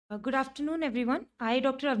Good afternoon, everyone. I,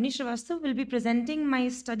 Dr. Avani Shrivastava, will be presenting my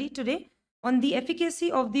study today on the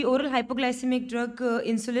efficacy of the oral hypoglycemic drug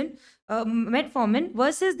insulin, metformin,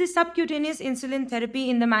 versus the subcutaneous insulin therapy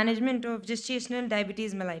in the management of gestational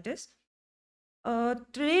diabetes mellitus.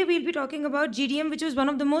 Today, we'll be talking about GDM, which is one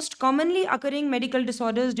of the most commonly occurring medical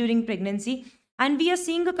disorders during pregnancy. And we are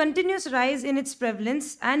seeing a continuous rise in its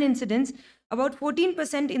prevalence and incidence, about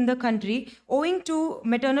 14% in the country, owing to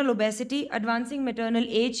maternal obesity, advancing maternal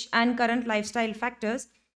age, and current lifestyle factors.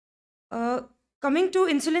 Uh, Coming to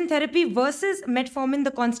insulin therapy versus metformin,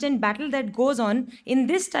 the constant battle that goes on, in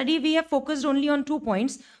this study, we have focused only on 2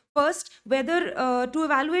 points. First, whether to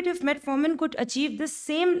evaluate if metformin could achieve the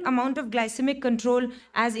same amount of glycemic control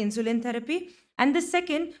as insulin therapy. And the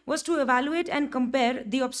second was to evaluate and compare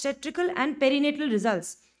the obstetrical and perinatal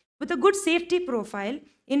results with a good safety profile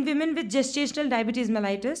in women with gestational diabetes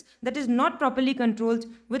mellitus that is not properly controlled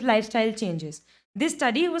with lifestyle changes. This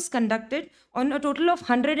study was conducted on a total of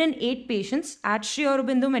 108 patients at Sri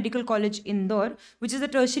Aurobindo Medical College, Indore, which is a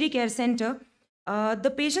tertiary care center.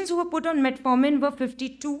 The patients who were put on metformin were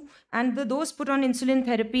 52, and those put on insulin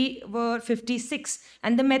therapy were 56.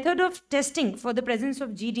 And the method of testing for the presence of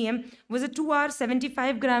GDM was a 2-hour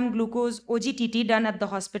 75-gram glucose OGTT done at the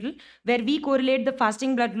hospital, where we correlate the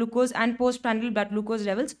fasting blood glucose and postprandial blood glucose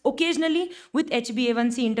levels, occasionally with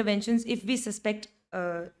HbA1c interventions if we suspect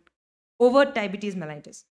overt diabetes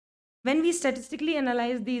mellitus. When we statistically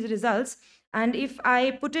analyze these results, and if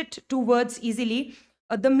I put it to words easily,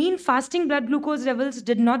 the mean fasting blood glucose levels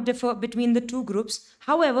did not differ between the two groups.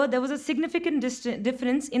 However, there was a significant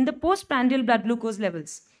difference in the postprandial blood glucose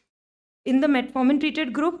levels. In the metformin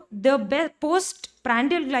treated group, the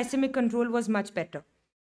postprandial glycemic control was much better.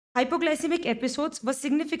 Hypoglycemic episodes were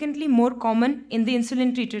significantly more common in the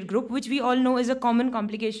insulin treated group, which we all know is a common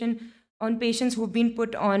complication on patients who've been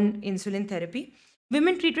put on insulin therapy.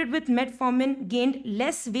 Women treated with metformin gained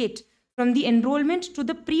less weight from the enrollment to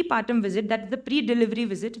the prepartum visit, that is the pre-delivery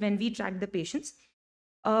visit when we track the patients.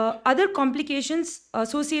 Other complications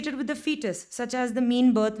associated with the fetus, such as the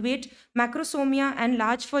mean birth weight, macrosomia, and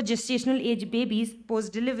large for gestational age babies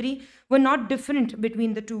post-delivery, were not different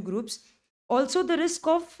between the two groups. Also, the risk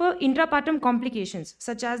of intrapartum complications,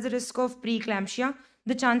 such as the risk of preeclampsia,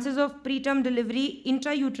 the chances of preterm delivery,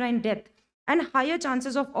 intrauterine death, and higher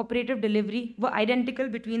chances of operative delivery were identical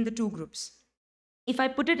between the two groups. If I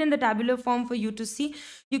put it in the tabular form for you to see,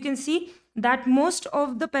 you can see that most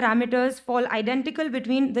of the parameters fall identical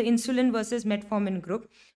between the insulin versus metformin group.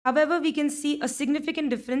 However, we can see a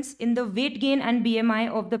significant difference in the weight gain and BMI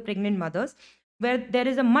of the pregnant mothers, where there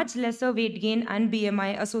is a much lesser weight gain and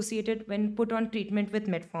BMI associated when put on treatment with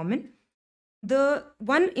metformin. The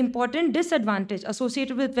one important disadvantage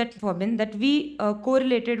associated with metformin that we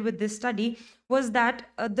correlated with this study was that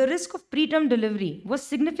the risk of preterm delivery was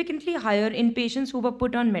significantly higher in patients who were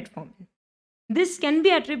put on metformin. This can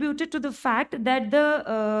be attributed to the fact that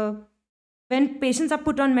when patients are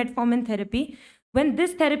put on metformin therapy, when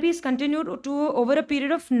this therapy is continued to over a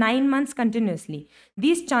period of 9 months continuously,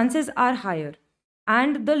 these chances are higher.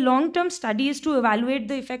 And the long-term studies to evaluate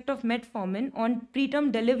the effect of metformin on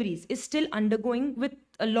preterm deliveries is still undergoing with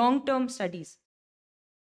long-term studies.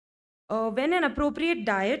 When an appropriate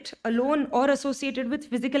diet alone or associated with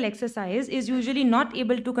physical exercise is usually not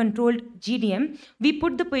able to control GDM, we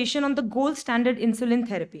put the patient on the gold standard insulin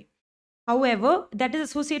therapy. However, that is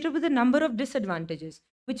associated with a number of disadvantages,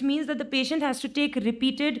 which means that the patient has to take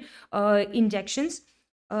repeated injections.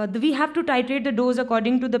 We have to titrate the dose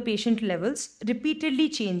according to the patient levels, repeatedly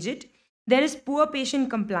change it. There is poor patient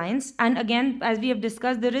compliance, and again, as we have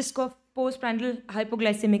discussed, the risk of postprandial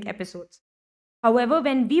hypoglycemic episodes. However,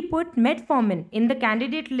 when we put metformin in the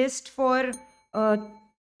candidate list for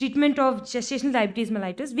treatment of gestational diabetes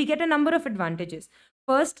mellitus, we get a number of advantages.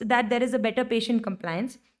 First, that there is a better patient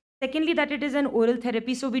compliance. Secondly, that it is an oral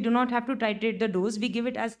therapy, so we do not have to titrate the dose. We give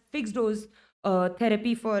it as fixed dose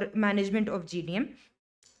therapy for management of GDM.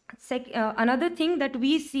 Another thing that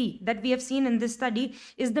we have seen in this study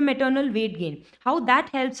is the maternal weight gain. How that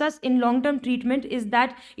helps us in long-term treatment is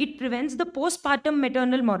that it prevents the postpartum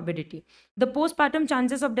maternal morbidity. The postpartum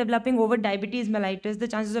chances of developing over diabetes mellitus, the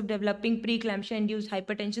chances of developing preeclampsia-induced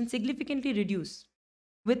hypertension significantly reduce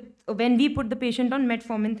when we put the patient on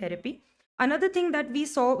metformin therapy. Another thing that we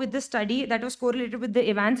saw with the study that was correlated with the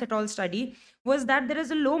Evans et al. Study was that there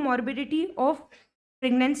is a low morbidity of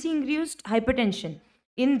pregnancy-induced hypertension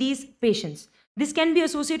in these patients. This can be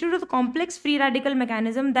associated with a complex free radical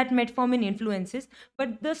mechanism that metformin influences,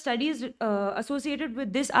 but the studies associated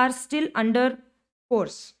with this are still under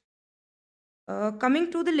course.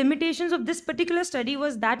 Coming to the limitations of this particular study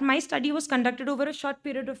was that my study was conducted over a short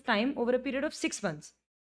period of time, over a period of 6 months.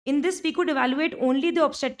 In this, we could evaluate only the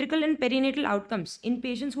obstetrical and perinatal outcomes in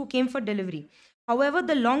patients who came for delivery. However,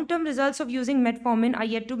 the long-term results of using metformin are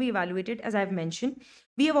yet to be evaluated, as I've mentioned.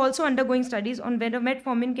 We have also undergoing studies on whether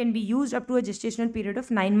metformin can be used up to a gestational period of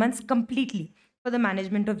 9 months completely for the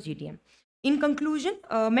management of GDM. In conclusion,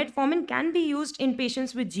 metformin can be used in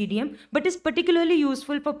patients with GDM, but is particularly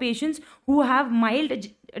useful for patients who have mild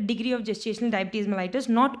degree of gestational diabetes mellitus,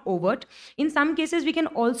 not overt. In some cases, we can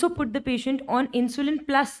also put the patient on insulin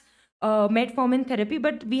plus metformin therapy,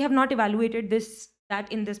 but we have not evaluated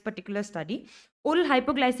that in this particular study. Oral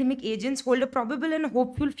hypoglycemic agents hold a probable and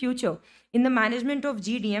hopeful future in the management of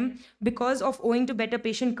GDM because of owing to better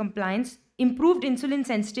patient compliance, improved insulin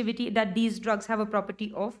sensitivity that these drugs have a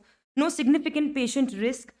property of, no significant patient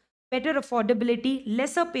risk, better affordability,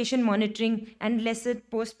 lesser patient monitoring, and lesser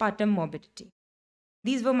postpartum morbidity.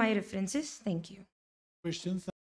 These were my references. Thank you. Questions?